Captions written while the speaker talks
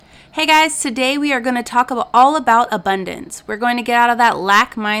Hey guys, today we are going to talk all about abundance. We're going to get out of that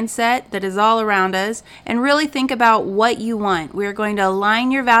lack mindset that is all around us and really think about what you want. We're going to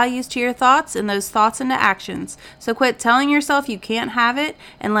align your values to your thoughts and those thoughts into actions. So quit telling yourself you can't have it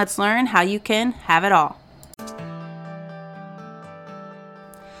and let's learn how you can have it all.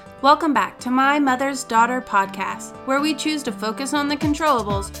 Welcome back to My Mother's Daughter podcast, where we choose to focus on the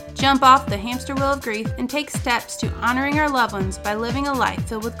controllables, jump off the hamster wheel of grief, and take steps to honoring our loved ones by living a life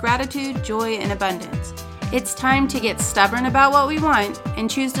filled with gratitude, joy, and abundance. It's time to get stubborn about what we want and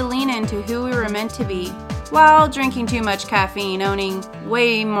choose to lean into who we were meant to be, while drinking too much caffeine, owning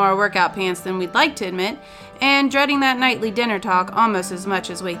way more workout pants than we'd like to admit, and dreading that nightly dinner talk almost as much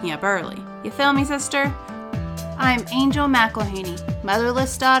as waking up early. You feel me, sister? I'm Angel McElhaney,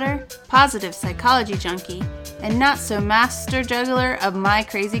 motherless daughter, positive psychology junkie, and not so master juggler of my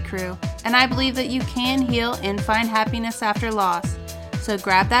crazy crew, and I believe that you can heal and find happiness after loss. So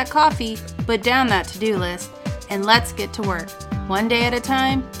grab that coffee, put down that to-do list, and let's get to work, one day at a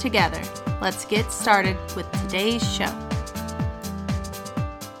time, together. Let's get started with today's show.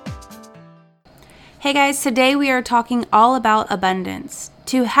 Hey guys, today we are talking all about abundance.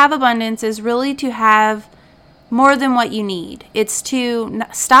 To have abundance is really to have more than what you need. It's to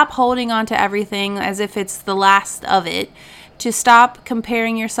stop holding on to everything as if it's the last of it, to stop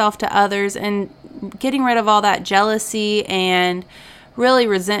comparing yourself to others and getting rid of all that jealousy and really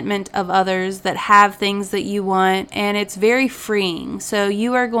resentment of others that have things that you want, and it's very freeing. So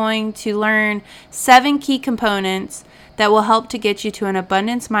you are going to learn 7 key components that will help to get you to an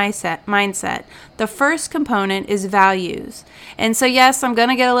abundance mindset. The first component is values. And so yes, I'm going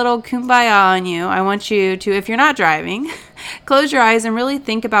to get a little kumbaya on you. I want you to, if you're not driving, close your eyes and really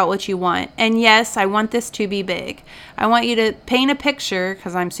think about what you want. And yes, I want this to be big. I want you to paint a picture,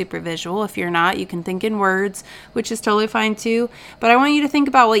 because I'm super visual. If you're not, you can think in words, which is totally fine too. But I want you to think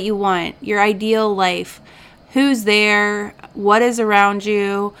about what you want, your ideal life. Who's there? What is around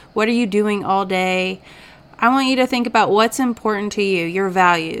you? What are you doing all day? I want you to think about what's important to you, your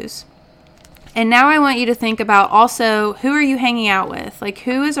values. And now I want you to think about also, who are you hanging out with? Like,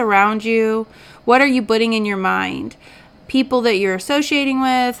 who is around you? What are you putting in your mind? People that you're associating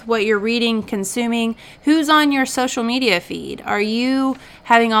with, what you're reading, consuming, who's on your social media feed? Are you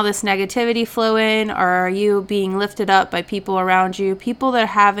having all this negativity flow in, or are you being lifted up by people around you, people that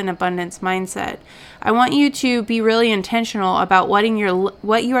have an abundance mindset? I want you to be really intentional about what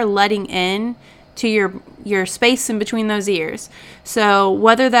you are letting in to your space in between those ears. So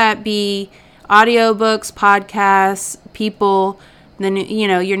whether that be audiobooks, podcasts, people,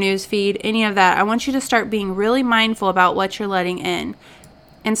 your news feed, any of that, I want you to start being really mindful about what you're letting in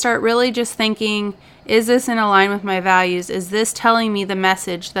and start really just thinking, is this in line with my values? Is this telling me the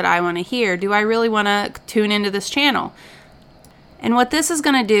message that I want to hear? Do I really want to tune into this channel? And what this is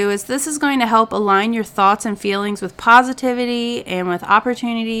going to do is this is going to help align your thoughts and feelings with positivity and with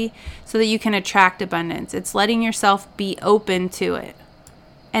opportunity so that you can attract abundance. It's letting yourself be open to it.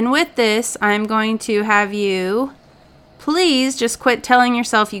 And with this, I'm going to have you please just quit telling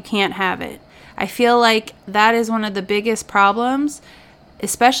yourself you can't have it. I feel like that is one of the biggest problems,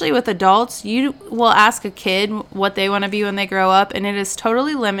 especially with adults. You will ask a kid what they want to be when they grow up, and it is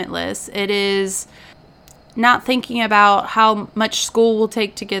totally limitless. It is not thinking about how much school will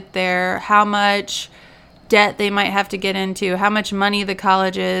take to get there, how much debt they might have to get into, how much money the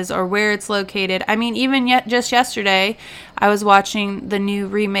college is, or where it's located. I mean, even just yesterday, I was watching the new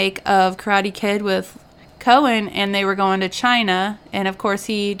remake of Karate Kid with Cohen, and they were going to China, and of course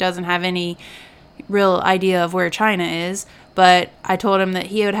he doesn't have any real idea of where China is, but I told him that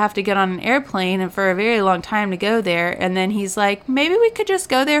he would have to get on an airplane and for a very long time to go there. And then he's like, maybe we could just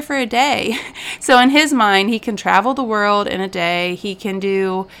go there for a day. So in his mind, he can travel the world in a day. He can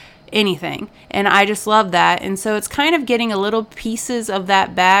do anything. And I just love that. And so it's kind of getting a little pieces of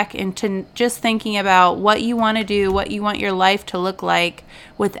that back into just thinking about what you want to do, what you want your life to look like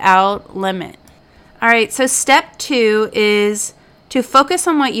without limit. All right, so step 2 is to focus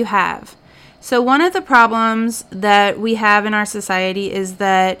on what you have. So one of the problems that we have in our society is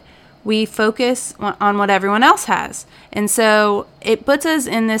that we focus on what everyone else has. And so it puts us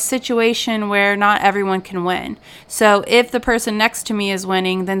in this situation where not everyone can win. So if the person next to me is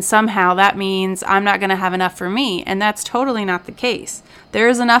winning, then somehow that means I'm not going to have enough for me. And that's totally not the case. There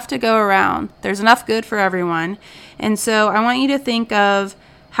is enough to go around. There's enough good for everyone. And so I want you to think of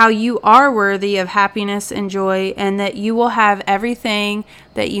how you are worthy of happiness and joy, and that you will have everything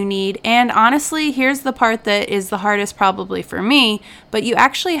that you need. And honestly, here's the part that is the hardest probably for me, but you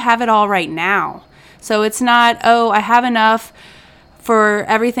actually have it all right now. So it's not, oh, I have enough for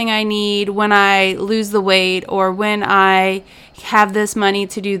everything I need when I lose the weight, or when I have this money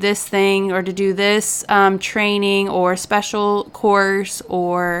to do this thing or to do this training or special course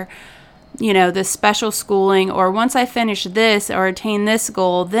or this special schooling, or once I finish this or attain this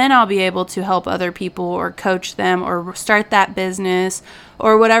goal, then I'll be able to help other people or coach them or start that business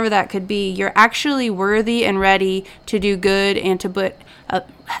or whatever that could be. You're actually worthy and ready to do good and to put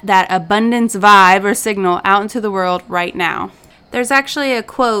that abundance vibe or signal out into the world right now. There's actually a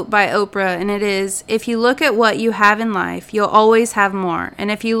quote by Oprah, and it is, if you look at what you have in life, you'll always have more.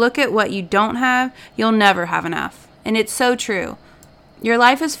 And if you look at what you don't have, you'll never have enough. And it's so true. Your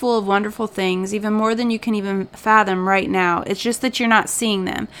life is full of wonderful things, even more than you can even fathom right now. It's just that you're not seeing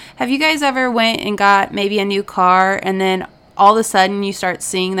them. Have you guys ever went and got maybe a new car and then all of a sudden you start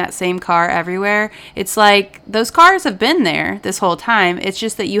seeing that same car everywhere? It's like those cars have been there this whole time. It's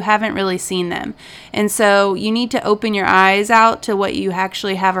just that you haven't really seen them. And so you need to open your eyes out to what you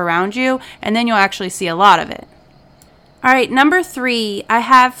actually have around you, and then you'll actually see a lot of it. All right, number 3 I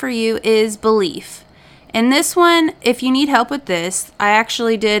have for you is belief. And this one, if you need help with this, I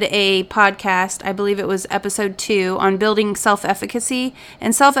actually did a podcast, I believe it was episode 2, on building self-efficacy.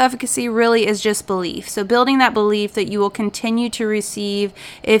 And self-efficacy really is just belief. So building that belief that you will continue to receive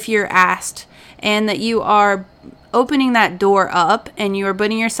if you're asked, and that you are opening that door up and you are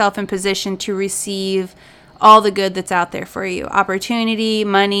putting yourself in position to receive all the good that's out there for you. Opportunity,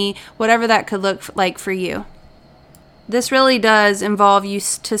 money, whatever that could look like for you. This really does involve you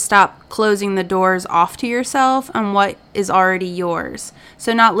to stop closing the doors off to yourself on what is already yours.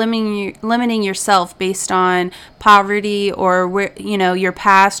 So not limiting yourself based on poverty or where, your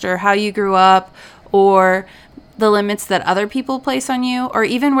past or how you grew up, or the limits that other people place on you, or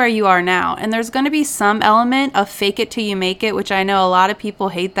even where you are now. And there's going to be some element of fake it till you make it, which I know a lot of people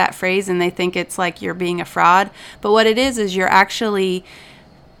hate that phrase and they think it's like you're being a fraud. But what it is you're actually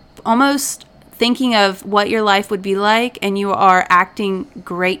almost thinking of what your life would be like, and you are acting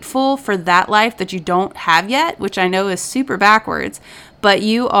grateful for that life that you don't have yet, which I know is super backwards, but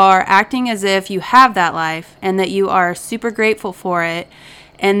you are acting as if you have that life and that you are super grateful for it.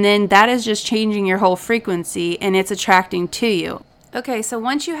 And then that is just changing your whole frequency, and it's attracting to you. Okay, so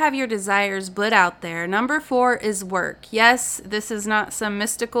once you have your desires put out there, number 4 is work. Yes, this is not some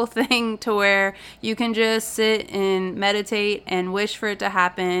mystical thing to where you can just sit and meditate and wish for it to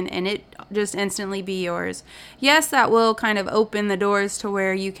happen and it just instantly be yours. Yes, that will kind of open the doors to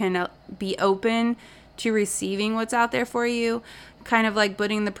where you can be open to receiving what's out there for you, kind of like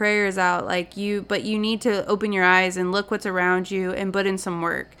putting the prayers out, but you need to open your eyes and look what's around you and put in some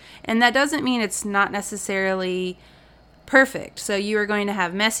work. And that doesn't mean it's not necessarily perfect. So you are going to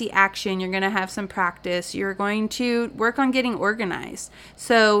have messy action. You're going to have some practice. You're going to work on getting organized.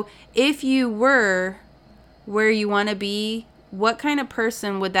 So if you were where you want to be, what kind of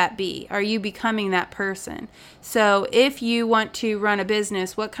person would that be? Are you becoming that person? So if you want to run a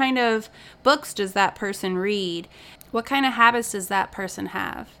business, what kind of books does that person read? What kind of habits does that person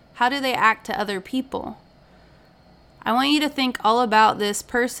have? How do they act to other people? I want you to think all about this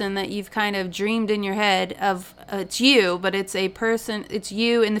person that you've kind of dreamed in your head of. It's you, but it's a person, it's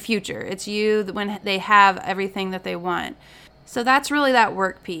you in the future. It's you when they have everything that they want. So that's really that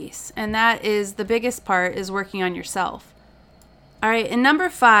work piece. And that is the biggest part, is working on yourself. All right, and number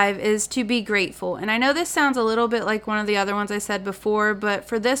 5 is to be grateful. And I know this sounds a little bit like one of the other ones I said before, but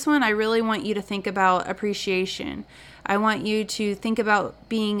for this one, I really want you to think about appreciation. I want you to think about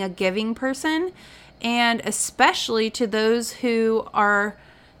being a giving person, and especially to those who are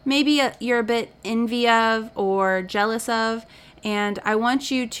maybe you're a bit envy of or jealous of. And I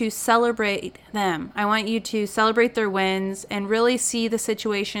want you to celebrate them. I want you to celebrate their wins and really see the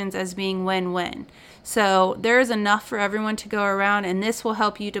situations as being win-win. So there is enough for everyone to go around, and this will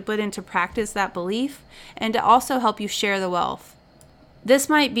help you to put into practice that belief and to also help you share the wealth. This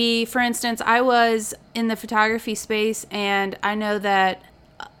might be, for instance, I was in the photography space, and I know that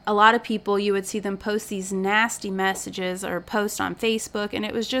a lot of people, you would see them post these nasty messages or post on Facebook, and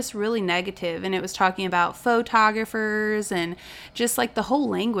it was just really negative, and it was talking about photographers, and just like the whole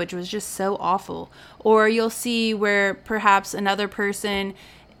language was just so awful. Or you'll see where perhaps another person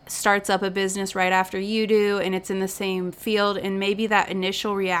starts up a business right after you do, and it's in the same field, and maybe that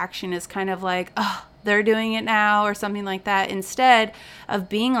initial reaction is kind of like, oh, they're doing it now, or something like that. Instead of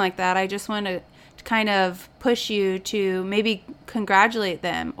being like that, I just want to kind of push you to maybe congratulate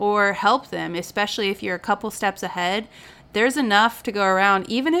them or help them, especially if you're a couple steps ahead. There's enough to go around,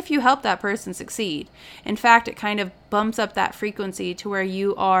 even if you help that person succeed. In fact, it kind of bumps up that frequency to where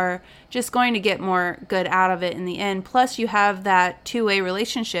you are just going to get more good out of it in the end. Plus, you have that two-way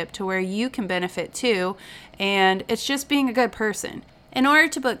relationship to where you can benefit too, and it's just being a good person. In order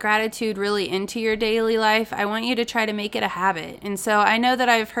to put gratitude really into your daily life, I want you to try to make it a habit. And so I know that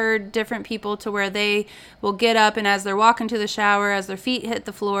I've heard different people to where they will get up and as they're walking to the shower, as their feet hit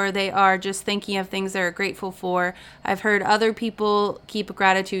the floor, they are just thinking of things they're grateful for. I've heard other people keep a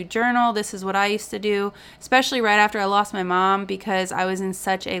gratitude journal. This is what I used to do, especially right after I lost my mom, because I was in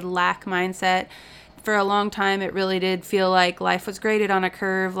such a lack mindset. For a long time, it really did feel like life was graded on a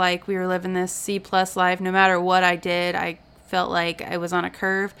curve, like we were living this C+ life. No matter what I did, I felt like I was on a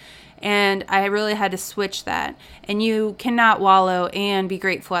curve, and I really had to switch that. And you cannot wallow and be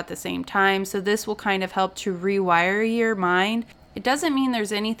grateful at the same time. So this will kind of help to rewire your mind. It doesn't mean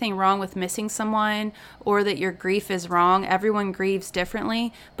there's anything wrong with missing someone or that your grief is wrong. Everyone grieves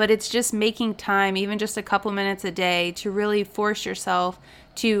differently, but it's just making time, even just a couple minutes a day, to really force yourself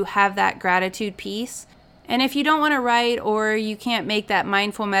to have that gratitude piece. And if you don't want to write or you can't make that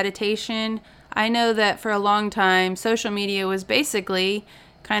mindful meditation, I know that for a long time, social media was basically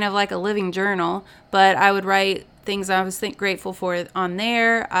kind of like a living journal, but I would write things I was grateful for on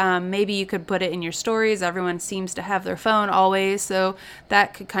there. Maybe you could put it in your stories. Everyone seems to have their phone always, so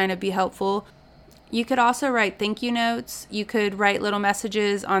that could kind of be helpful. You could also write thank you notes. You could write little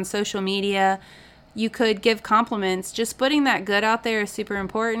messages on social media. You could give compliments. Just putting that good out there is super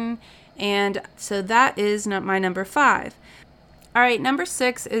important. And so that is my number 5. All right, number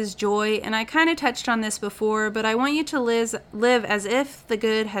 6 is joy, and I kind of touched on this before, but I want you to live as if the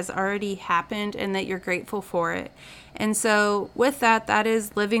good has already happened and that you're grateful for it. And so with that, that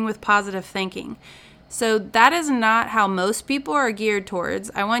is living with positive thinking. So that is not how most people are geared towards.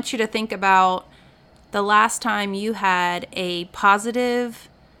 I want you to think about the last time you had a positive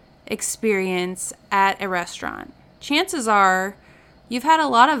experience at a restaurant. Chances are you've had a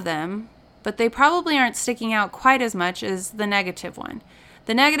lot of them, but they probably aren't sticking out quite as much as the negative one.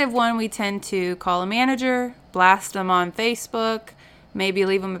 The negative one, we tend to call a manager, blast them on Facebook, maybe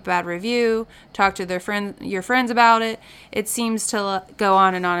leave them a bad review, talk to your friends about it. It seems to go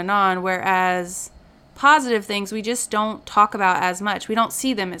on and on and on, whereas positive things we just don't talk about as much. We don't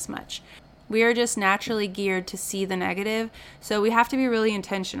see them as much. We are just naturally geared to see the negative, so we have to be really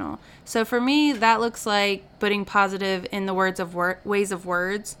intentional. So for me, that looks like putting positive in the ways of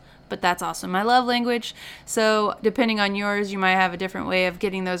words, but that's also my love language. So depending on yours, you might have a different way of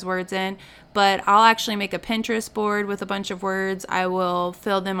getting those words in, but I'll actually make a Pinterest board with a bunch of words. I will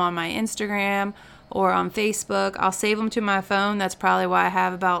fill them on my Instagram or on Facebook. I'll save them to my phone. That's probably why I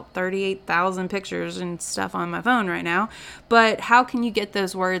have about 38,000 pictures and stuff on my phone right now. But how can you get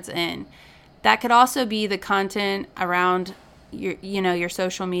those words in? That could also be the content around your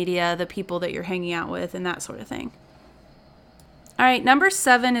social media, the people that you're hanging out with, and that sort of thing. All right, number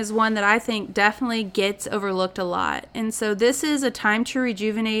 7 is one that I think definitely gets overlooked a lot. And so this is a time to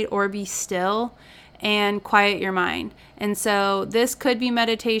rejuvenate or be still and quiet your mind. And so this could be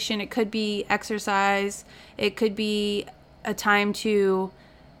meditation, it could be exercise, it could be a time to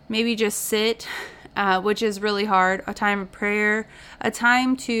maybe just sit, which is really hard, a time of prayer, a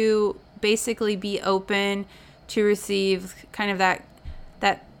time to basically be open to receive kind of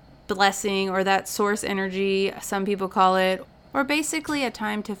that blessing or that source energy, some people call it, or basically a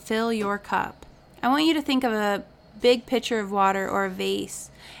time to fill your cup. I want you to think of a big pitcher of water or a vase,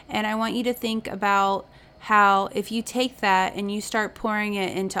 and I want you to think about how if you take that and you start pouring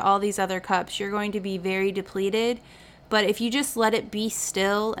it into all these other cups, you're going to be very depleted. But if you just let it be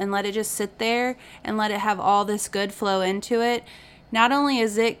still and let it just sit there and let it have all this good flow into it, not only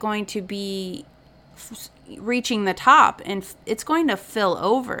is it going to be reaching the top, and it's going to fill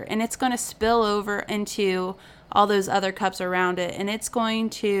over, and it's going to spill over into all those other cups around it, and it's going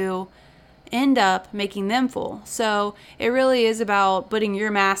to end up making them full. So it really is about putting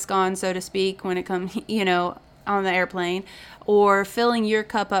your mask on, so to speak, when it comes, on the airplane, or filling your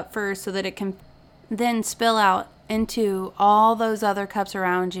cup up first so that it can then spill out into all those other cups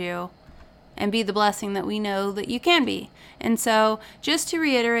around you and be the blessing that we know that you can be. And so just to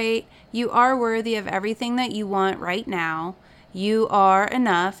reiterate, you are worthy of everything that you want right now. You are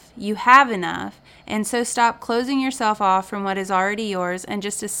enough. You have enough. And so stop closing yourself off from what is already yours and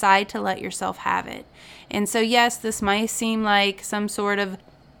just decide to let yourself have it. And so yes, this might seem like some sort of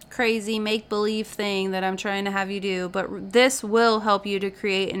crazy make-believe thing that I'm trying to have you do, but this will help you to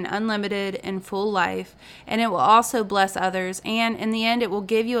create an unlimited and full life, and it will also bless others, and in the end it will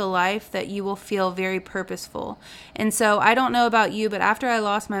give you a life that you will feel very purposeful. And so I don't know about you, but after I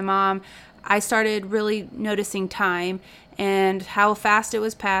lost my mom, I started really noticing time and how fast it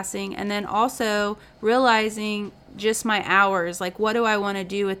was passing, and then also realizing just my hours, like what do I want to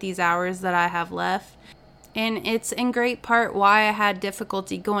do with these hours that I have left. And it's in great part why I had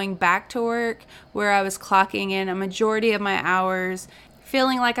difficulty going back to work, where I was clocking in a majority of my hours,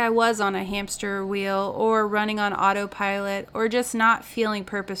 feeling like I was on a hamster wheel or running on autopilot or just not feeling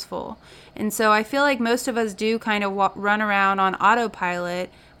purposeful. And so I feel like most of us do kind of run around on autopilot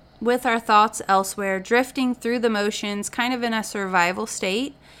with our thoughts elsewhere, drifting through the motions, kind of in a survival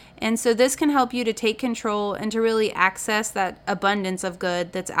state. And so this can help you to take control and to really access that abundance of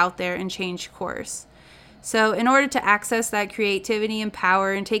good that's out there and change course. So in order to access that creativity and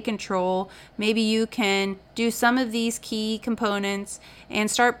power and take control, maybe you can do some of these key components and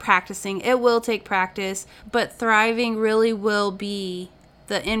start practicing. It will take practice, but thriving really will be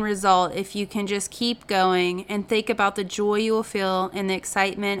the end result if you can just keep going and think about the joy you will feel and the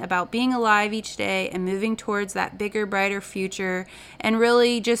excitement about being alive each day and moving towards that bigger, brighter future and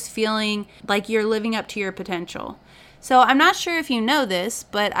really just feeling like you're living up to your potential. So I'm not sure if you know this,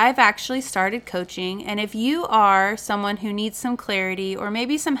 but I've actually started coaching, and if you are someone who needs some clarity or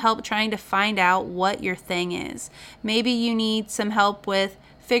maybe some help trying to find out what your thing is, maybe you need some help with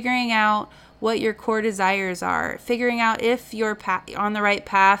figuring out what your core desires are, figuring out if you're on the right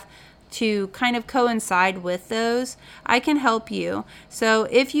path to kind of coincide with those, I can help you. So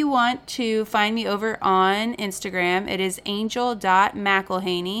if you want to find me over on Instagram, it is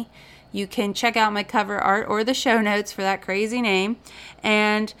angel.mcelhaney. You can check out my cover art or the show notes for that crazy name.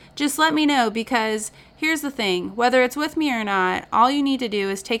 And just let me know, because here's the thing. Whether it's with me or not, all you need to do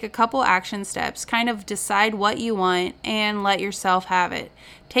is take a couple action steps, kind of decide what you want, and let yourself have it.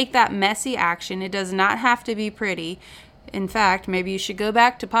 Take that messy action. It does not have to be pretty. In fact, maybe you should go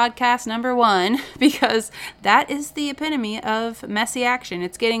back to podcast number 1, because that is the epitome of messy action.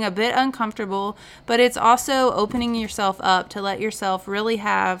 It's getting a bit uncomfortable, but it's also opening yourself up to let yourself really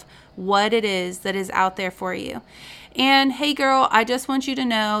have what it is that is out there for you. And hey girl, I just want you to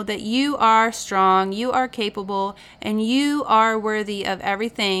know that you are strong, you are capable, and you are worthy of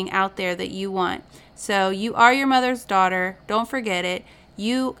everything out there that you want. So you are your mother's daughter. Don't forget it.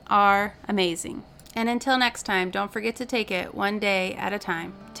 You are amazing. And until next time, don't forget to take it one day at a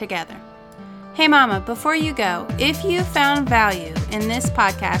time together. Hey mama, before you go, if you found value in this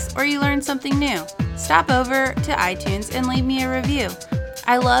podcast or you learned something new, stop over to iTunes and leave me a review.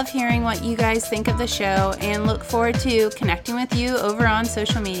 I love hearing what you guys think of the show and look forward to connecting with you over on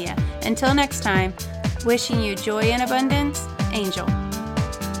social media. Until next time, wishing you joy and abundance, Angel.